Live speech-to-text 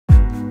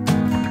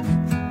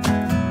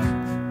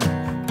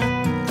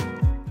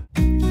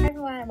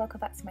welcome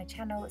back to my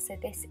channel. So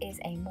this is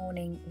a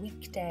morning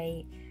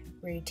weekday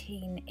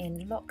routine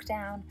in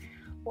lockdown.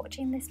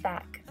 Watching this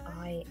back,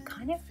 I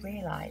kind of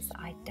realised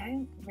I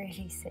don't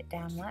really sit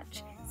down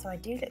much, so I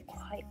do look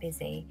quite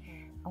busy.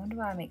 I wonder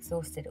why I'm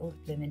exhausted all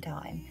the blooming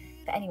time.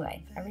 But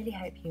anyway, I really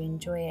hope you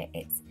enjoy it.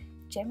 It's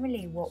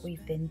generally what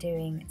we've been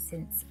doing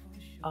since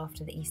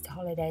after the Easter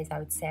holidays. I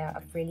would say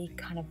I've really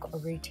kind of got a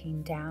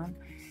routine down.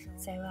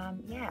 So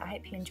yeah, I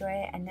hope you enjoy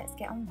it and let's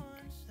get on.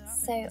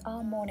 So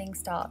our morning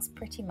starts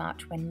pretty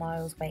much when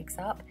Miles wakes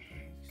up.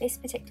 This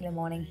particular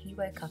morning he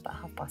woke up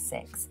at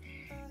 6:30.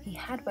 He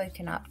had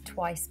woken up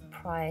twice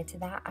prior to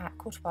that at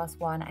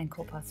 1:15 and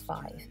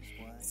 5:15.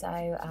 So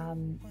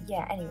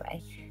yeah,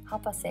 anyway,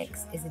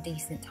 6:30 is a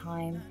decent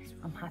time.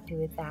 I'm happy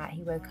with that.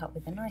 He woke up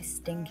with a nice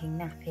stinking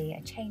nappy.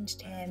 I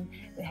changed him.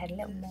 We had a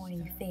little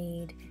morning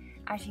feed.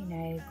 As you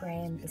know,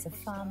 Graham is a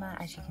farmer.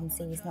 As you can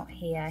see, he's not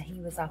here. He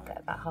was up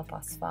at about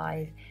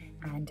 5:30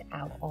 and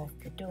out of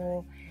the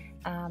door.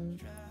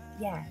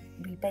 Yeah,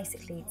 we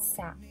basically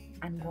sat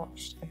and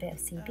watched a bit of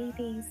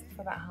CBeebies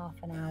for about half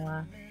an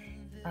hour.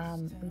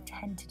 We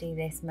tend to do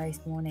this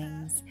most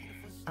mornings,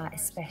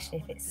 especially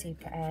if it's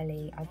super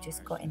early. I've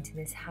just got into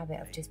this habit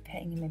of just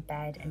putting him in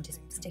bed and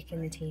just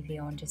sticking the TV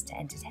on just to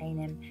entertain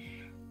him.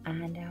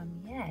 And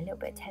yeah, a little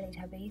bit of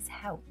Teletubbies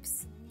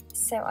helps.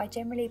 So I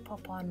generally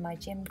pop on my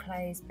gym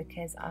clothes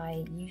because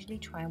I usually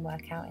try and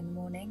work out in the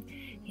morning.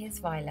 Here's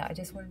Violet. I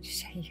just wanted to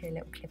show you a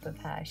little clip of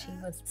her. She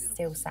was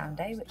still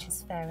soundo, which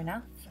is fair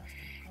enough.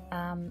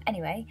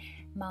 Anyway,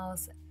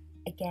 Miles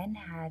again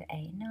had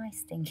a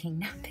nice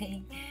stinking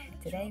nappy.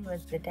 Today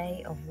was the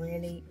day of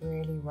really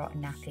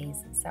rotten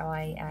nappies, so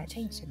I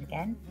changed him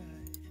again.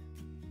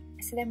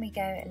 So then we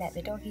go let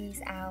the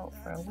doggies out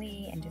for a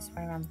wee and just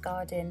run around the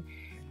garden.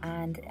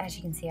 And as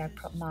you can see, I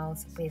propped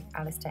Miles with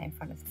Alistair in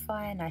front of the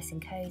fire, nice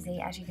and cozy.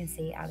 As you can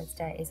see,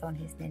 Alistair is on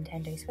his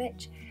Nintendo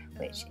Switch,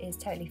 which is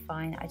totally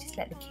fine. I just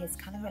let the kids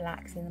kind of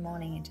relax in the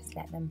morning and just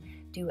let them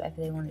do whatever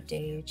they want to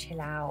do,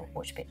 chill out,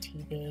 watch a bit of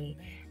TV.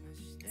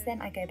 So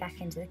then I go back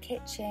into the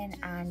kitchen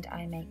and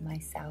I make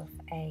myself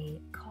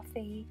a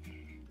coffee.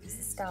 Just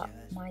to start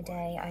my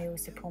day, I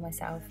also pour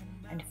myself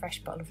a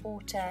fresh bottle of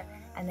water.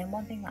 And then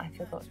one thing that I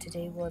forgot to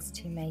do was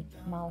to make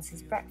Miles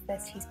his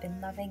breakfast. He's been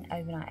loving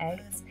overnight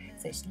oats,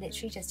 so it's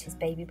literally just his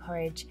baby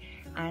porridge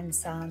and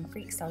some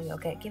Greek style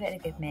yogurt. Give it a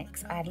good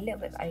mix. I add a little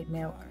bit of oat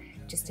milk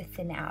just to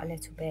thin it out a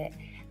little bit.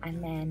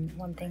 And then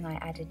one thing I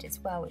added as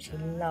well, which he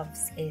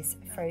loves, is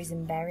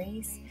frozen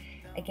berries.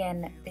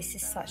 Again, this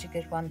is such a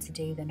good one to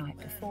do the night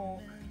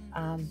before,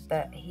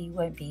 but he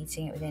won't be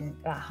eating it within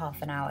about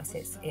half an hour, so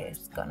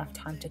it's got enough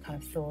time to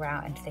kind of thaw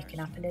out and thicken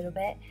up a little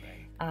bit.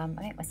 I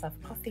make myself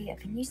a coffee. I've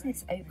been using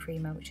this oat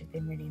creamer, which has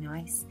been really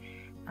nice.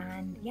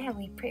 And yeah,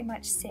 we pretty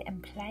much sit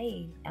and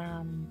play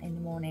in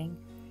the morning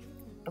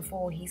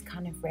before he's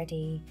kind of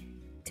ready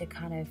to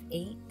kind of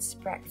eat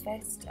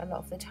breakfast a lot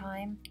of the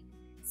time.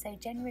 So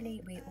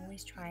generally we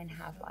always try and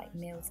have like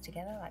meals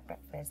together, like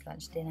breakfast,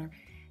 lunch, dinner.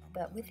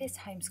 But with this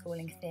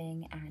homeschooling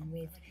thing and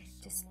with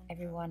just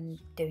everyone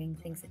doing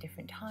things at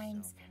different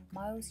times,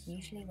 Miles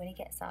usually when he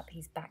gets up,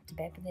 he's back to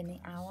bed within the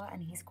hour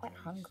and he's quite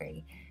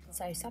hungry.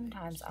 So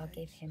sometimes I'll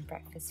give him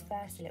breakfast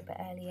first, a little bit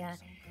earlier.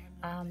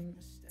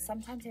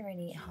 Sometimes he'll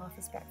only eat half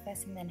his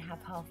breakfast and then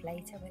have half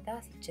later with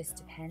us. It just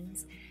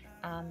depends.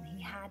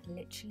 He had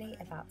literally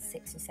about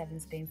 6 or 7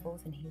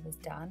 spoonfuls and he was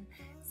done.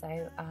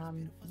 So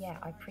yeah,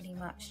 I pretty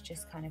much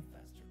just kind of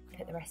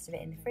put the rest of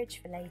it in the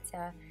fridge for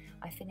later.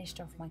 I finished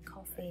off my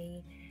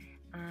coffee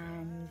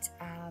and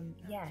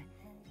yeah,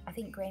 I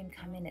think Graham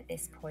came in at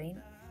this point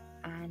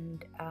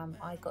and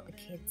I got the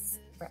kids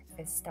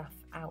breakfast stuff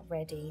out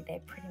ready. They're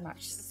pretty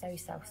much so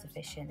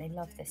self-sufficient. They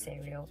love their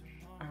cereal,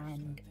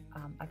 and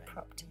I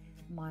propped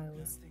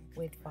Miles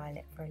with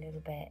Violet for a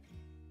little bit.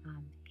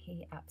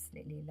 He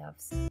absolutely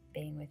loves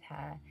being with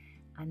her.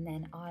 And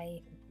then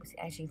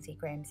as you can see,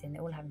 Graham's in,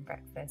 they're all having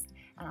breakfast,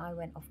 and I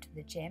went off to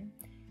the gym.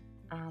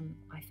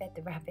 I fed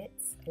the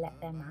rabbits, let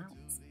them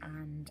out,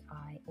 and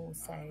I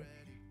also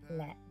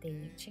let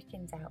the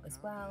chickens out as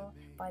well.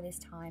 By this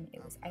time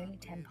it was only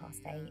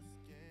 8:10.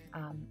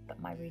 But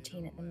my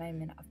routine at the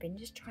moment, I've been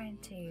just trying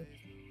to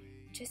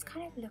just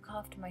kind of look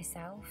after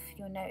myself.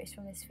 You'll notice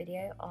from this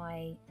video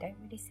I don't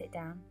really sit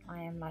down.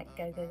 I am like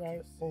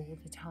go all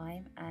the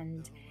time,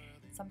 and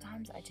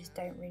sometimes I just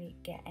don't really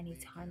get any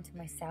time to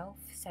myself.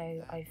 So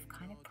I've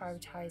kind of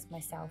prioritised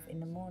myself in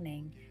the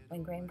morning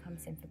when Graham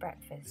comes in for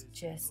breakfast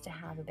just to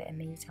have a bit of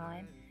me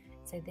time.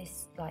 So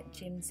this like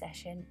gym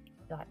session,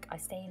 like I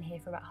stay in here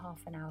for about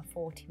half an hour,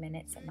 40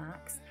 minutes at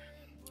max,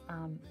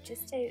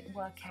 just to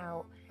work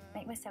out,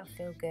 make myself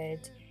feel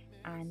good.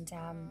 And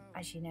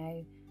as you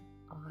know,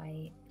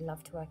 I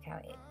love to work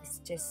out. It's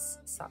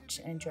just such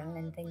an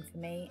adrenaline thing for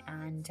me,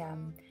 and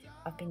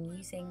I've been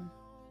using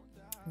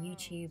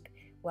YouTube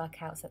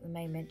workouts at the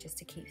moment just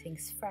to keep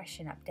things fresh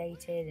and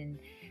updated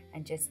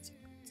and just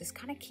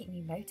kind of keep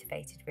me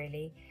motivated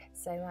really.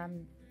 So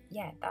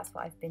yeah, that's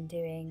what I've been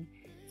doing.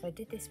 So I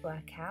did this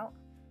workout,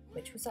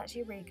 which was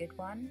actually a really good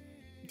one.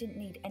 Didn't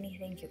need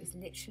anything. It was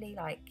literally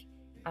like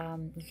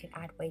You could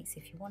add weights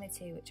if you wanted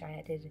to, which I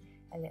added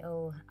a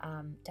little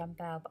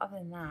dumbbell, but other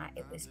than that,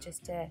 it was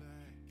just a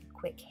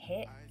quick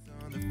hit.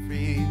 On the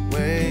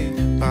freeway,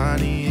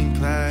 Bonnie and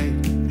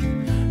Clyde,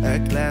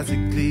 a classic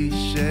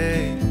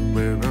cliche,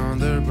 we're on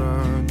the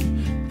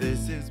run,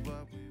 this is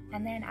what we...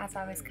 And then as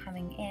I was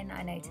coming in,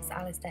 I noticed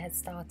Alistair had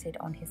started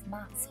on his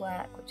maths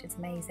work, which is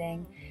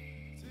amazing.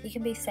 He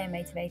can be so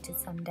motivated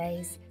some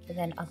days, but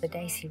then other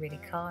days he really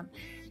can't.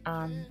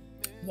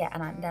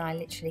 Then I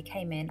literally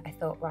came in, I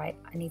thought, right,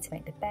 I need to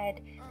make the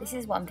bed. This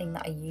is one thing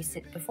that I used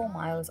to, before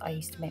Miles, I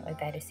used to make my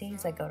bed as soon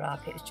as I got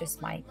up. It was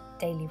just my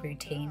daily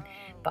routine,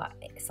 but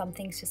some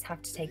things just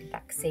have to take a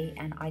back seat,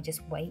 and I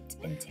just wait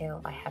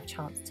until I have a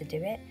chance to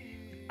do it.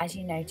 As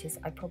you notice,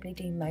 I probably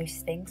do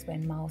most things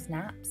when Miles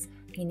naps.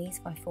 He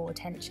needs my full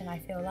attention, I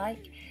feel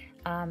like.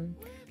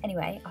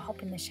 Anyway, I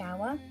hop in the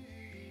shower,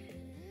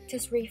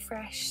 just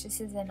refresh.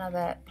 This is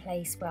another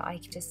place where I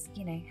could just,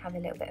 have a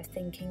little bit of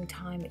thinking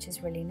time, which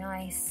is really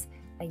nice.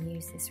 I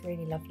use this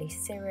really lovely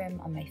serum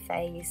on my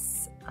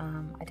face.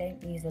 I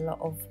don't use a lot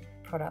of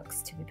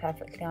products, to be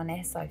perfectly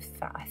honest. I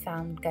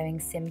found going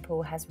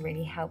simple has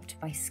really helped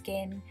my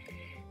skin.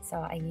 So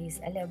I use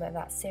a little bit of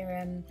that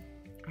serum,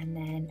 and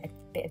then a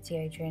bit of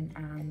deodorant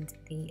and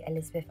the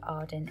Elizabeth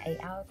Arden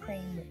 8-hour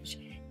cream, which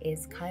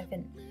is kind of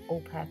an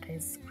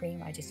all-purpose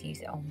cream. I just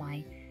use it on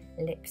my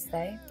lips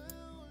though.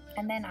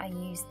 And then I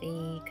use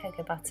the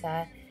Cocoa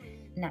Butter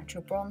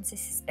Natural Bronze.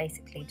 This is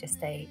basically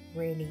just a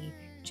really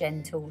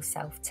gentle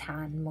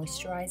self-tan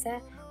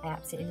moisturiser. I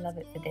absolutely love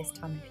it for this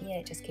time of year.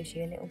 It just gives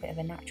you a little bit of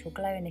a natural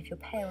glow, and if you're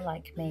pale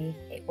like me,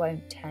 it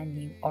won't turn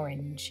you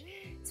orange.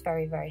 It's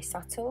very, very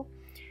subtle.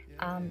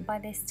 By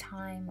this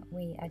time,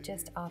 we are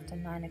just after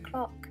 9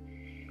 o'clock.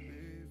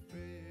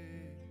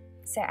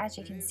 So as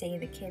you can see,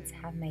 the kids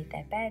have made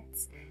their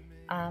beds.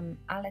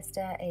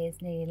 Alistair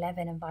is nearly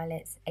 11 and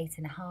Violet's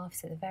 8.5,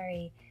 so they're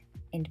very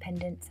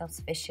independent,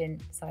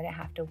 self-sufficient, so I don't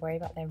have to worry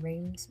about their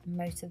rooms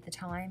most of the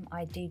time.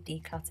 I do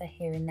declutter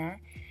here and there.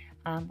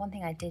 One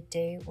thing I did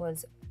do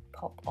was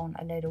pop on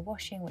a load of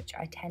washing, which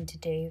I tend to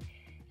do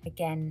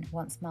again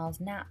once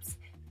Miles naps.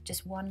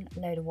 Just one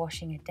load of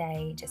washing a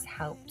day just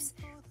helps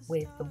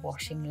with the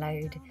washing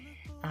load.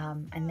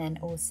 And then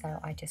also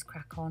I just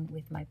crack on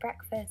with my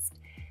breakfast.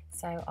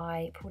 So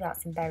I pulled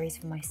out some berries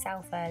for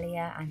myself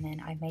earlier, and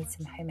then I made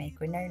some homemade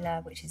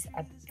granola, which is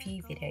a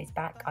few videos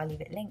back. I'll leave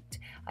it linked.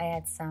 I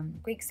had some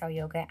Greek style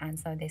yogurt and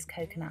some of this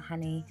coconut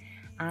honey,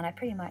 and I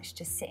pretty much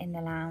just sit in the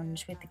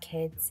lounge with the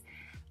kids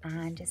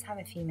and just have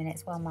a few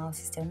minutes while Miles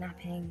is still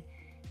napping.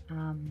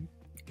 And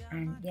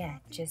yeah,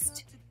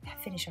 just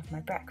finish off my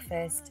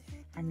breakfast,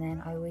 and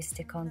then I always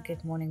stick on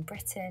Good Morning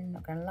Britain.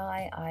 Not gonna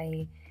lie,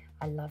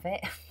 I love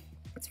it.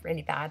 It's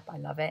really bad, but I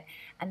love it.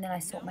 And then I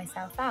sort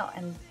myself out,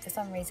 and for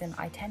some reason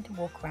I tend to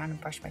walk around and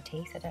brush my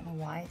teeth. I don't know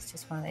why, it's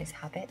just one of those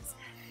habits.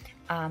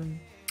 And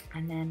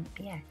then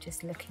yeah,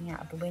 just looking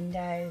out of the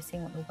window,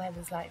 seeing what the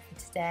weather's like for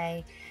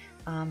today.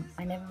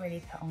 I never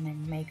really put on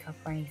any makeup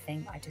or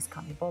anything. I just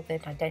can't be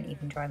bothered. I don't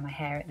even dry my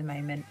hair at the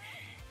moment.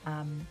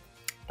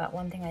 But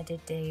one thing I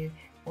did do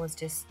was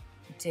just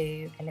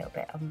do a little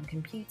bit on the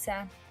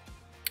computer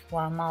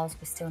while Miles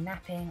was still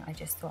napping. I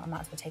just thought I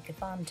might as well take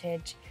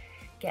advantage,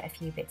 get a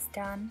few bits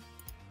done.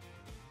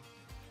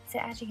 So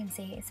as you can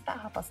see, it's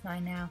about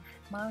 9:30 now.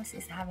 Miles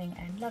is having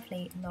a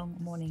lovely long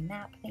morning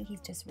nap. I think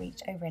he's just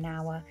reached over an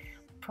hour.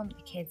 I prompt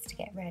the kids to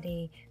get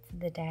ready for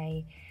the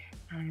day,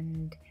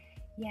 and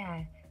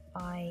yeah,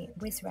 I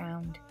whiz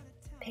round,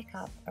 pick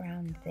up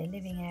around the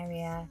living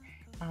area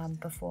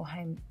before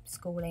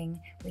homeschooling.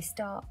 We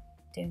start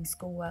doing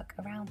schoolwork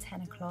around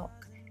 10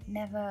 o'clock,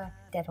 never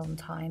dead on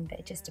time, but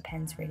it just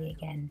depends really,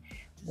 again,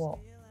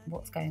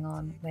 what's going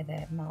on,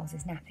 whether Miles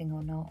is napping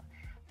or not.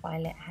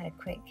 Violet had a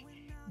quick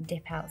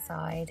dip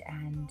outside,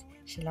 and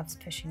she loves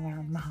pushing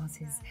around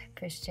Miles's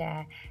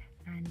pushchair.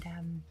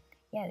 And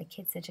yeah, the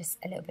kids are just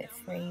a little bit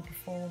free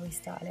before we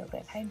start a little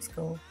bit of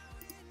homeschool.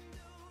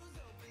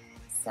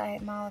 So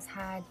Miles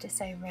had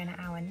just over an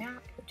hour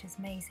nap, which is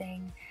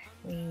amazing.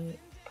 We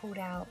pulled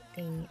out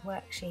the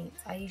worksheets.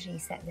 I usually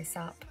set this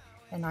up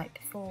the night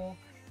before,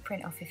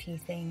 print off a few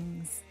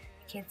things.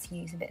 The kids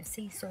use a bit of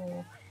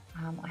Seesaw.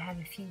 I have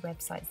a few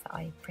websites that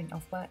I print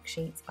off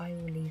worksheets. I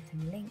will leave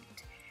them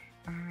linked.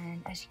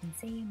 And as you can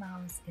see,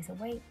 Miles is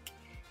awake.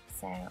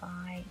 So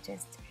I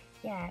just,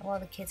 yeah, while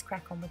the kids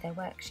crack on with their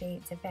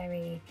worksheets, they're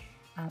very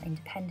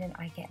independent.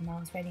 I get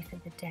Miles ready for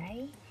the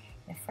day,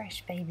 a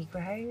fresh baby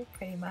grow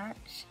pretty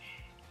much.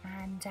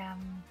 And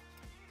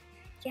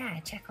yeah,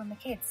 check on the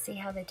kids, see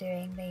how they're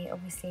doing. They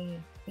obviously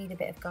need a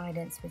bit of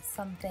guidance with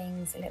some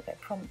things, a little bit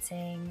of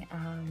prompting,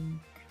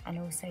 and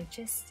also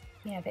just,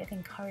 a bit of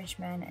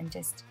encouragement and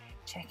just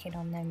checking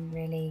on them,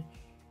 really.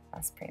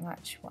 That's pretty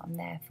much what I'm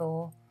there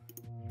for.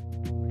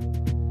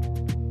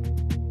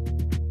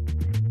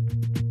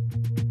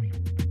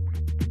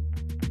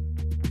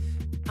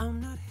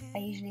 I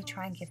usually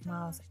try and give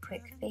Miles a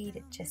quick feed.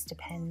 It just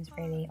depends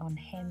really on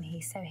him.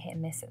 He's so hit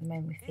and miss at the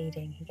moment with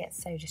feeding. He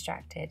gets so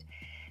distracted.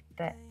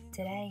 But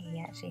today he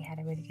actually had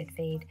a really good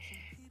feed.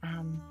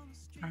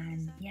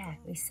 And yeah,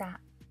 we sat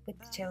with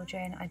the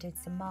children. I did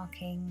some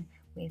marking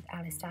with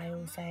Alistair. I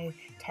also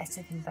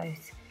tested them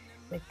both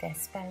with their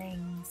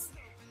spellings,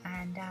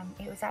 and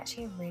it was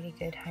actually a really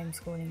good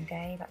homeschooling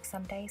day. Like,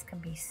 some days can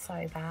be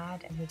so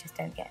bad and we just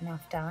don't get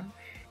enough done,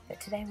 but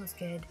today was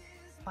good.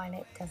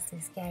 Violet does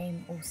this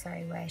game also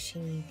where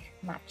she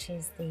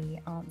matches the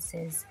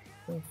answers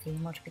with the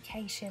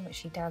multiplication, which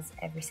she does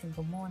every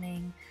single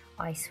morning.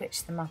 I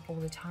switch them up all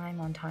the time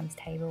on times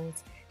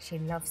tables. She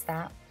loves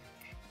that.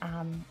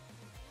 And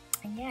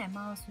yeah,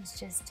 Miles was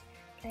just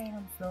playing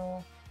on the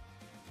floor.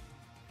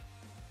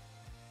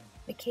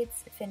 The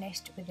kids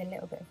finished with a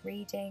little bit of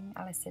reading.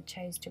 Alistair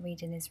chose to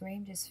read in his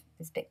room, just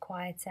was a bit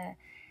quieter.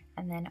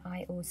 And then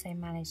I also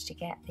managed to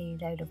get the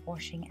load of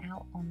washing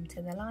out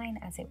onto the line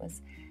as it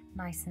was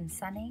nice and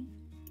sunny.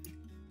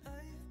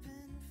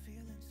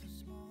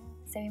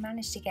 So we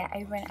managed to get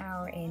over an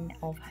hour in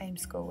of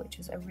homeschool, which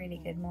was a really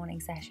good morning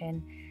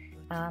session.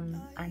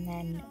 And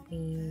then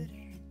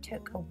we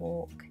took a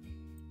walk.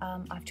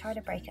 I've tried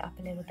to break it up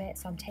a little bit,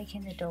 so I'm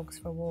taking the dogs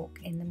for a walk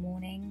in the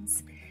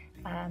mornings,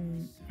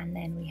 and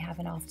then we have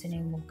an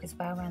afternoon walk as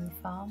well around the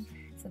farm.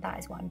 So that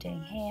is what I'm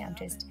doing here. I'm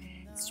just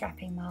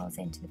strapping Miles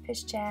into the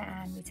pushchair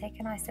and we take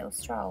a nice little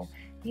stroll,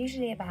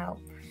 usually about,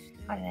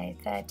 I don't know,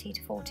 30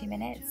 to 40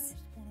 minutes.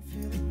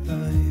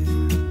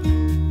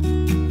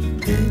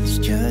 It's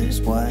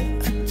just what I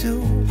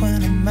do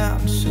when I'm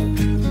out, so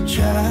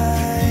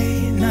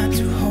try not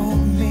to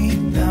hold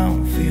me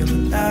down, feel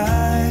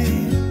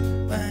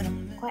alive when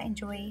I'm... Quite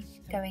enjoy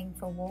going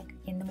for a walk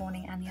in the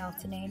morning and the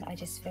afternoon. I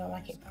just feel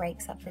like it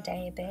breaks up the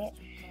day a bit.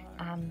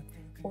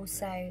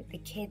 Also, the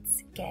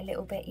kids get a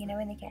little bit, you know,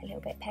 when they get a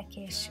little bit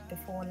peckish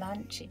before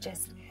lunch, it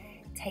just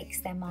takes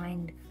their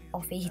mind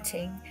off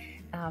eating.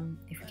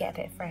 If we get a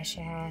bit of fresh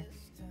air,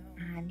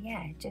 and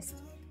yeah, it's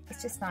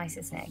just nice,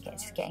 isn't it?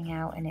 Just getting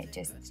out, and it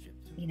just,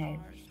 you know,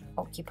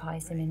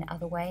 occupies them in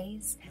other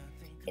ways.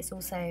 It's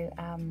also,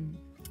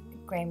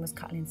 Graham was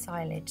cutting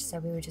silage, so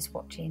we were just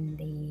watching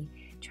the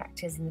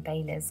tractors and the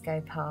balers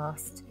go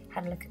past,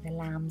 had a look at the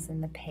lambs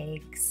and the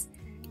pigs.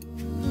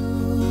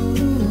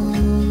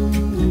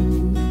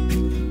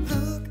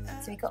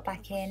 So we got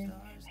back in,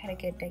 had a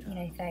good,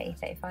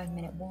 30-35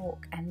 minute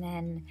walk, and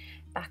then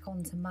back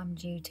onto mum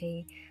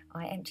duty.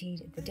 I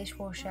emptied the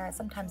dishwasher.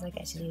 Sometimes I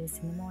get to do this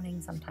in the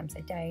morning, sometimes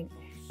I don't,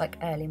 like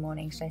early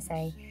morning should I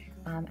say.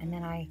 And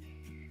then I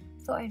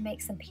thought I'd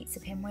make some pizza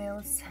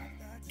pinwheels.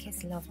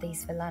 Kids love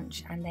these for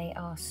lunch and they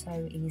are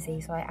so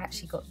easy. So I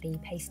actually got the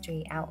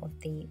pastry out of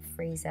the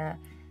freezer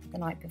the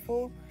night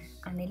before,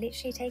 and they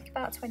literally take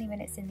about 20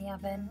 minutes in the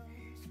oven,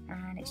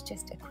 and it's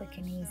just a quick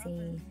and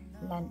easy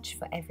lunch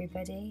for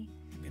everybody.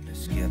 I'm gonna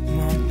skip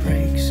my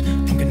breaks,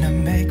 I'm gonna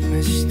make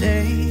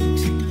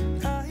mistakes.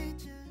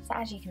 So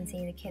as you can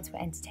see, the kids were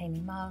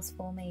entertaining Miles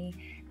for me,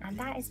 and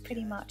that is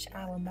pretty much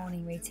our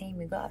morning routine.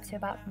 We got up to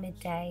about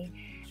midday.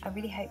 I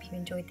really hope you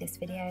enjoyed this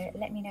video.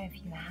 Let me know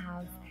if you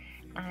have,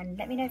 and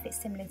let me know if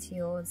it's similar to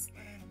yours.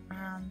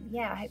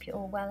 Yeah, I hope you're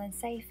all well and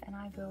safe, and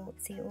I will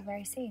see you all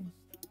very soon.